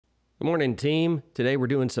Good morning, team. Today we're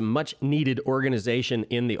doing some much needed organization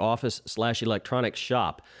in the office/electronics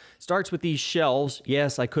shop. Starts with these shelves.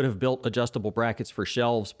 Yes, I could have built adjustable brackets for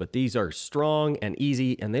shelves, but these are strong and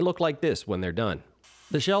easy, and they look like this when they're done.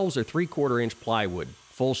 The shelves are 3/4 inch plywood.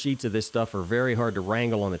 Full sheets of this stuff are very hard to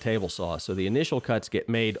wrangle on the table saw, so the initial cuts get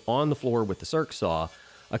made on the floor with the circ saw.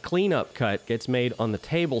 A cleanup cut gets made on the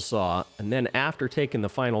table saw, and then after taking the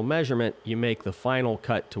final measurement, you make the final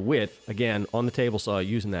cut to width, again, on the table saw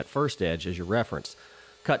using that first edge as your reference.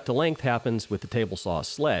 Cut to length happens with the table saw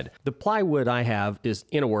sled. The plywood I have is,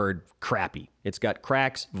 in a word, crappy. It's got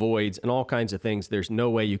cracks, voids, and all kinds of things there's no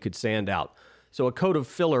way you could sand out. So a coat of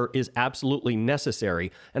filler is absolutely necessary,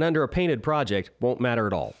 and under a painted project, won't matter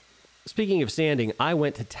at all. Speaking of sanding, I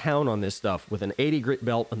went to town on this stuff with an 80 grit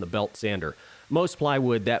belt and the belt sander. Most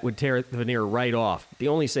plywood, that would tear the veneer right off. The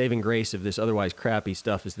only saving grace of this otherwise crappy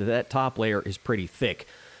stuff is that that top layer is pretty thick.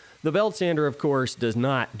 The belt sander, of course, does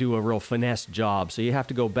not do a real finesse job, so you have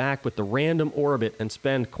to go back with the random orbit and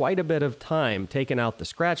spend quite a bit of time taking out the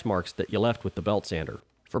scratch marks that you left with the belt sander.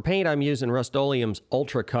 For paint, I'm using Rust-Oleum's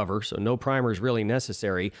Ultra Cover, so no primer is really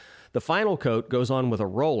necessary. The final coat goes on with a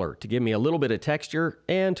roller to give me a little bit of texture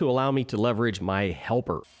and to allow me to leverage my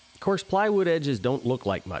helper. Of course, plywood edges don't look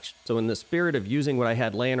like much, so in the spirit of using what I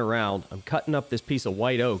had laying around, I'm cutting up this piece of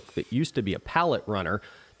white oak that used to be a pallet runner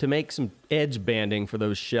to make some edge banding for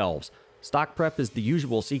those shelves. Stock prep is the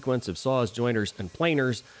usual sequence of saws, jointers, and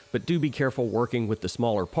planers, but do be careful working with the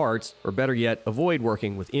smaller parts, or better yet, avoid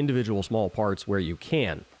working with individual small parts where you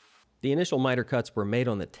can. The initial miter cuts were made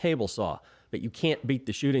on the table saw, but you can't beat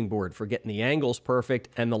the shooting board for getting the angles perfect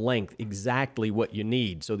and the length exactly what you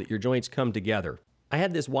need so that your joints come together. I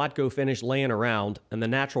had this Watco finish laying around, and the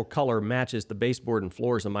natural color matches the baseboard and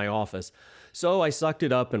floors in my office, so I sucked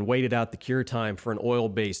it up and waited out the cure time for an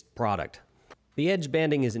oil-based product. The edge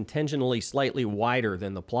banding is intentionally slightly wider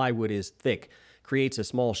than the plywood is thick, creates a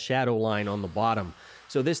small shadow line on the bottom,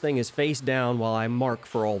 so this thing is face down while I mark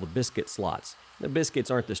for all the biscuit slots. The biscuits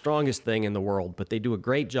aren't the strongest thing in the world, but they do a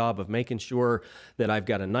great job of making sure that I've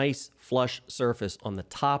got a nice, flush surface on the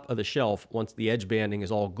top of the shelf once the edge banding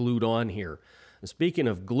is all glued on here. And speaking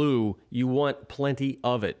of glue, you want plenty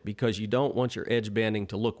of it because you don't want your edge banding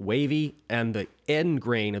to look wavy, and the end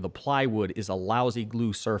grain of the plywood is a lousy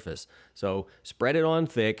glue surface. So spread it on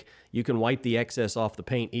thick. You can wipe the excess off the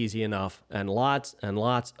paint easy enough, and lots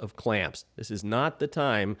of clamps. This is not the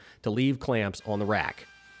time to leave clamps on the rack.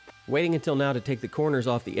 Waiting until now to take the corners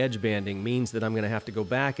off the edge banding means that I'm going to have to go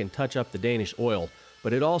back and touch up the Danish oil,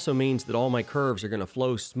 but it also means that all my curves are going to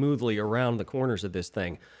flow smoothly around the corners of this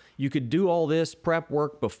thing. You could do all this prep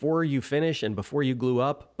work before you finish and before you glue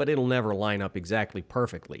up, but it'll never line up exactly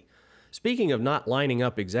perfectly. Speaking of not lining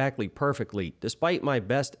up exactly perfectly, despite my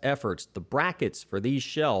best efforts, the brackets for these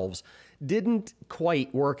shelves didn't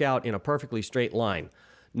quite work out in a perfectly straight line.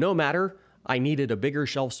 No matter, I needed a bigger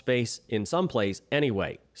shelf space in some place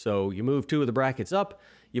anyway. So you move two of the brackets up,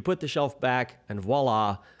 you put the shelf back, and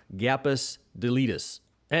voila, gapus deletus.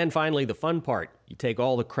 And finally, the fun part. You take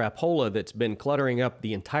all the crapola that's been cluttering up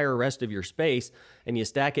the entire rest of your space, and you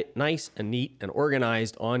stack it nice and neat and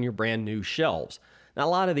organized on your brand new shelves. Now, a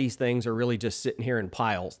lot of these things are really just sitting here in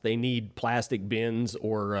piles. They need plastic bins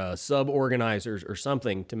or sub-organizers or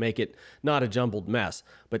something to make it not a jumbled mess.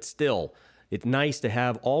 But still, it's nice to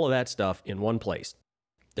have all of that stuff in one place.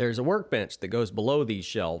 There's a workbench that goes below these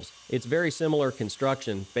shelves. It's very similar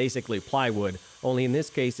construction, basically plywood, only in this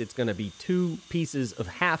case it's going to be 2 pieces of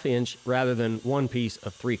 1/2 inch rather than 1 piece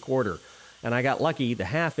of 3/4. And I got lucky, the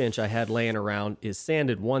 1/2 inch I had laying around is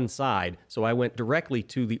sanded one side, so I went directly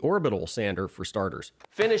to the orbital sander for starters.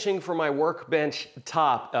 Finishing for my workbench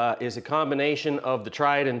top is a combination of the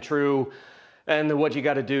tried and true and what you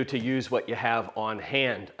got to do to use what you have on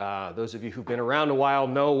hand. Those of you who've been around a while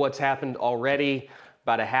know what's happened already.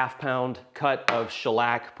 About a 1/2 pound cut of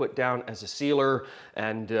shellac put down as a sealer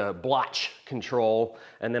and blotch control.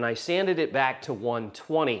 And then I sanded it back to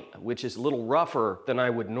 120, which is a little rougher than I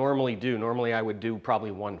would normally do. Normally I would do probably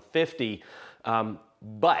 150,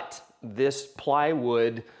 but this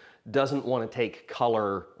plywood doesn't want to take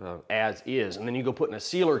color as is. And then you go putting a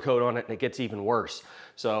sealer coat on it and it gets even worse.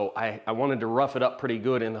 So I wanted to rough it up pretty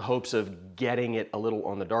good in the hopes of getting it a little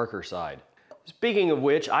on the darker side. Speaking of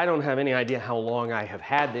which, I don't have any idea how long I have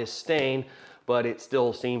had this stain, but it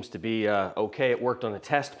still seems to be okay. It worked on a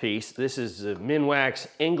test piece. This is a Minwax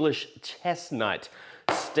English Chestnut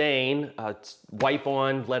stain. Wipe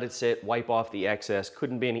on, let it sit, wipe off the excess.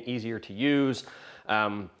 Couldn't be any easier to use.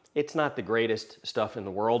 It's not the greatest stuff in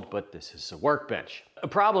the world, but this is a workbench. The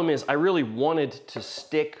problem is I really wanted to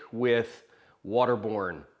stick with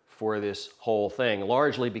waterborne for this whole thing,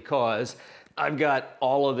 largely because I've got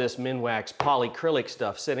all of this Minwax polyacrylic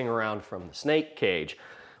stuff sitting around from the snake cage.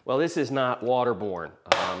 Well, this is not waterborne.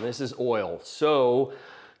 This is oil. So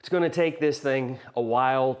it's going to take this thing a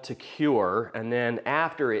while to cure. And then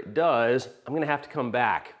after it does, I'm going to have to come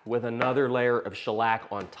back with another layer of shellac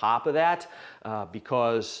on top of that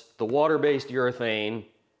because the water-based urethane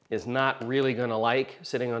is not really going to like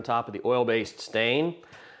sitting on top of the oil-based stain.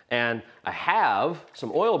 And I have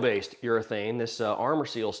some oil-based urethane. This Armor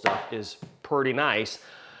Seal stuff is pretty nice,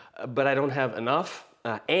 but I don't have enough.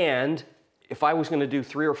 And if I was gonna do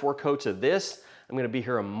 3 or 4 coats of this, I'm gonna be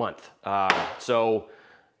here a month. So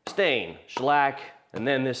stain, shellac, and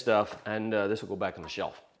then this stuff, and this will go back on the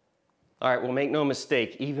shelf. All right, well, make no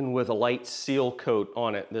mistake, even with a light seal coat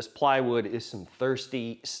on it, this plywood is some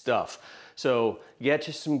thirsty stuff. So get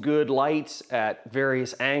you some good lights at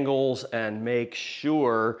various angles and make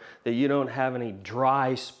sure that you don't have any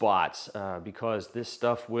dry spots because this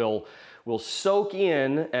stuff will soak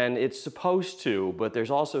in, and it's supposed to, but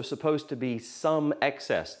there's also supposed to be some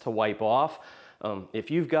excess to wipe off.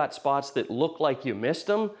 If you've got spots that look like you missed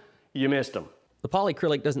them, you missed them. The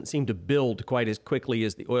polyacrylic doesn't seem to build quite as quickly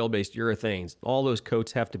as the oil-based urethanes. All those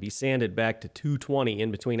coats have to be sanded back to 220 in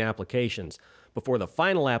between applications. Before the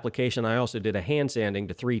final application, I also did a hand sanding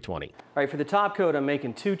to 320. All right, for the top coat, I'm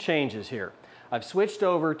making 2 changes here. I've switched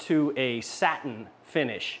over to a satin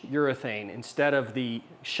finish urethane instead of the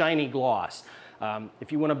shiny gloss.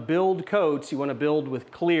 If you want to build coats, you want to build with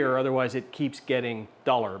clear, otherwise it keeps getting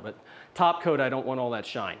duller. But top coat, I don't want all that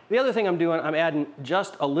shine. The other thing I'm doing, I'm adding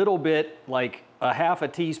just a little bit, like a half a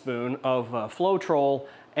teaspoon of Floetrol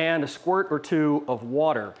and a squirt or 2 of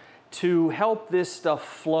water to help this stuff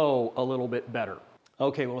flow a little bit better.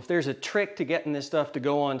 Okay, well, if there's a trick to getting this stuff to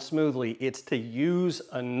go on smoothly, it's to use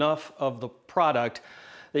enough of the product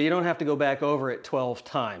that you don't have to go back over it 12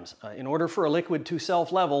 times. In order for a liquid to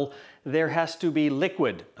self-level, there has to be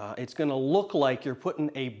liquid. It's gonna look like you're putting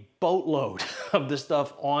a boatload of the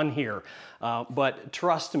stuff on here. But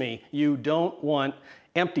trust me, you don't want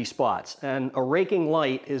empty spots. And a raking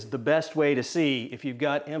light is the best way to see if you've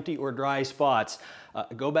got empty or dry spots.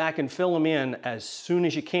 Go back and fill them in as soon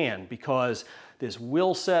as you can, because this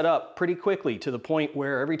will set up pretty quickly to the point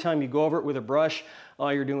where every time you go over it with a brush,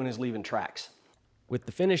 all you're doing is leaving tracks. With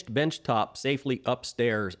the finished bench top safely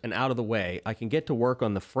upstairs and out of the way, I can get to work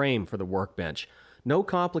on the frame for the workbench. No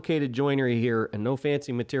complicated joinery here and no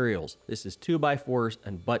fancy materials. This is 2x4s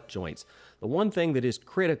and butt joints. The one thing that is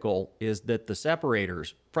critical is that the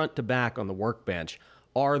separators, front to back on the workbench,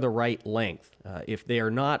 are the right length. If they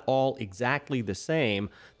are not all exactly the same,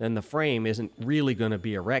 then the frame isn't really going to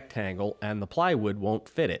be a rectangle and the plywood won't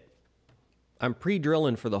fit it. I'm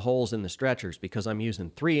pre-drilling for the holes in the stretchers because I'm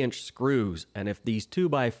using 3-inch screws, and if these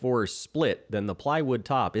 2x4s split, then the plywood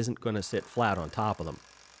top isn't going to sit flat on top of them.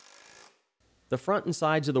 The front and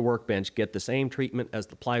sides of the workbench get the same treatment as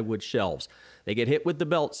the plywood shelves. They get hit with the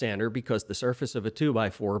belt sander because the surface of a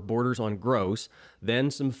 2x4 borders on gross,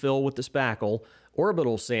 then some fill with the spackle,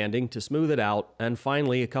 orbital sanding to smooth it out, and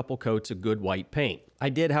finally a couple coats of good white paint. I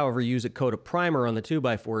did, however, use a coat of primer on the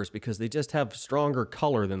 2x4s because they just have stronger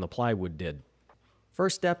color than the plywood did.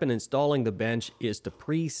 First step in installing the bench is to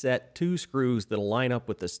preset 2 screws that'll line up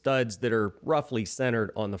with the studs that are roughly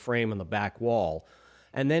centered on the frame on the back wall,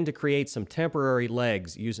 and then to create some temporary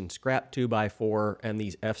legs using scrap 2x4 and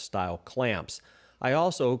these F-style clamps. I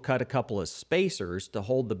also cut a couple of spacers to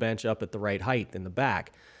hold the bench up at the right height in the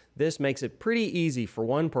back. This makes it pretty easy for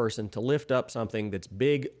one person to lift up something that's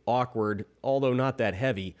big, awkward, although not that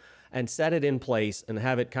heavy, and set it in place and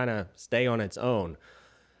have it kind of stay on its own.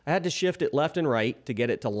 I had to shift it left and right to get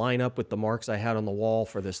it to line up with the marks I had on the wall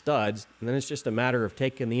for the studs, and then it's just a matter of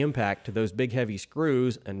taking the impact to those big heavy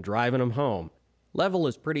screws and driving them home. Level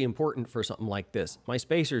is pretty important for something like this. My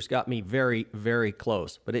spacers got me very, very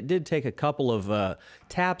close, but it did take a couple of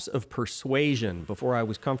taps of persuasion before I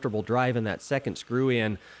was comfortable driving that second screw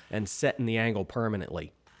in and setting the angle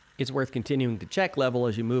permanently. It's worth continuing to check level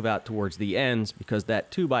as you move out towards the ends because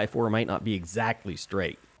that 2x4 might not be exactly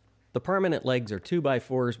straight. The permanent legs are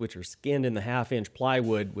 2x4s which are skinned in the 1/2-inch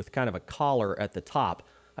plywood with kind of a collar at the top.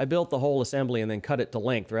 I built the whole assembly and then cut it to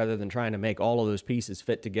length rather than trying to make all of those pieces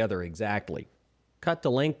fit together exactly. Cut to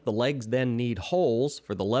length, the legs then need holes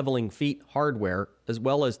for the leveling feet hardware, as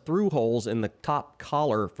well as through holes in the top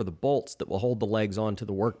collar for the bolts that will hold the legs onto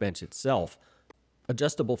the workbench itself.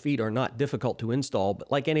 Adjustable feet are not difficult to install,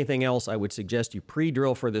 but like anything else, I would suggest you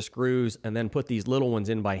pre-drill for the screws and then put these little ones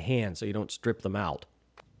in by hand so you don't strip them out.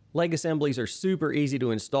 Leg assemblies are super easy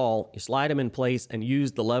to install. You slide them in place and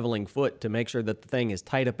use the leveling foot to make sure that the thing is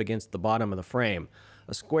tight up against the bottom of the frame.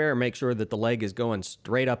 A square makes sure that the leg is going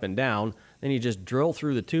straight up and down. Then you just drill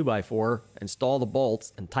through the 2x4, install the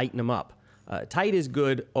bolts, and tighten them up. Tight is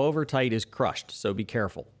good, over tight is crushed, so be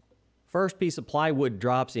careful. First piece of plywood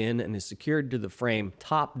drops in and is secured to the frame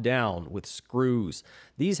top down with screws.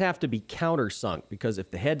 These have to be countersunk because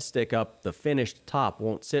if the heads stick up, the finished top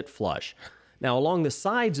won't sit flush. Now, along the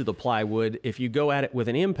sides of the plywood, if you go at it with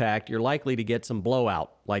an impact, you're likely to get some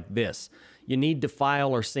blowout, like this. You need to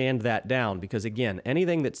file or sand that down because, again,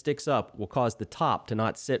 anything that sticks up will cause the top to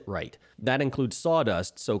not sit right. That includes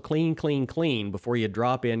sawdust, so clean, clean, clean before you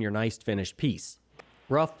drop in your nice finished piece.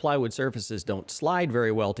 Rough plywood surfaces don't slide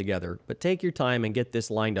very well together, but take your time and get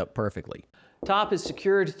this lined up perfectly. Top is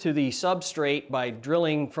secured to the substrate by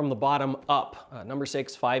drilling from the bottom up. Number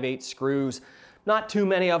 6 5/8 screws. Not too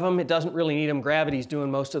many of them. It doesn't really need them. Gravity's doing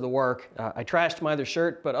most of the work. I trashed my other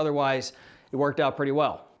shirt, but otherwise it worked out pretty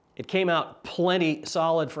well. It came out plenty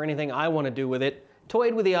solid for anything I want to do with it.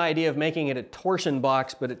 Toyed with the idea of making it a torsion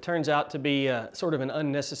box, but it turns out to be sort of an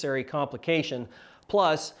unnecessary complication.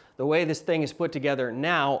 Plus, the way this thing is put together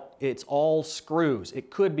now, it's all screws. It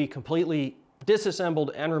could be completely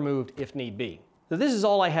disassembled and removed if need be. So this is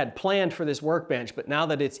all I had planned for this workbench, but now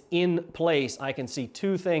that it's in place, I can see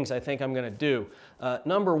two things I think I'm gonna do.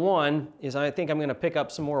 Number one is I think I'm gonna pick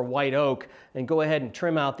up some more white oak and go ahead and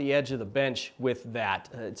trim out the edge of the bench with that.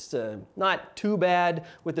 It's not too bad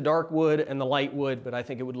with the dark wood and the light wood, but I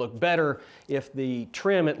think it would look better if the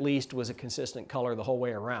trim at least was a consistent color the whole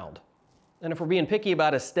way around. And if we're being picky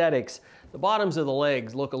about aesthetics, the bottoms of the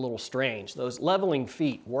legs look a little strange. Those leveling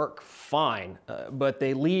feet work fine, but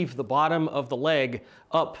they leave the bottom of the leg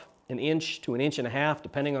up an inch to an inch and a half,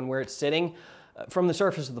 depending on where it's sitting, from the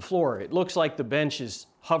surface of the floor. It looks like the bench is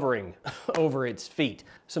hovering over its feet.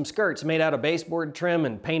 Some skirts made out of baseboard trim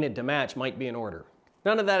and painted to match might be in order.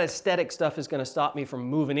 None of that aesthetic stuff is going to stop me from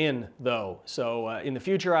moving in, though. So in the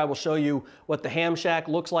future, I will show you what the ham shack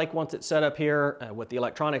looks like once it's set up here, what the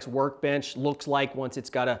electronics workbench looks like once it's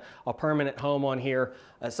got a permanent home on here.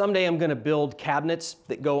 Someday I'm going to build cabinets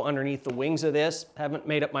that go underneath the wings of this. Haven't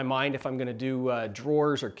made up my mind if I'm going to do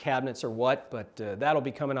drawers or cabinets or what, but that'll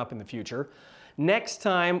be coming up in the future. Next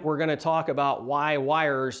time, we're going to talk about why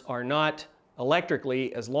wires are not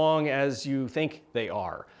electrically as long as you think they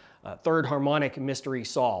are. Third harmonic mystery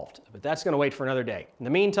solved. But that's going to wait for another day. In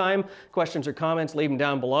the meantime, questions or comments, leave them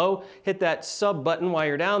down below. Hit that sub button while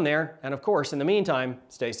you're down there. And of course, in the meantime,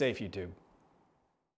 stay safe, YouTube.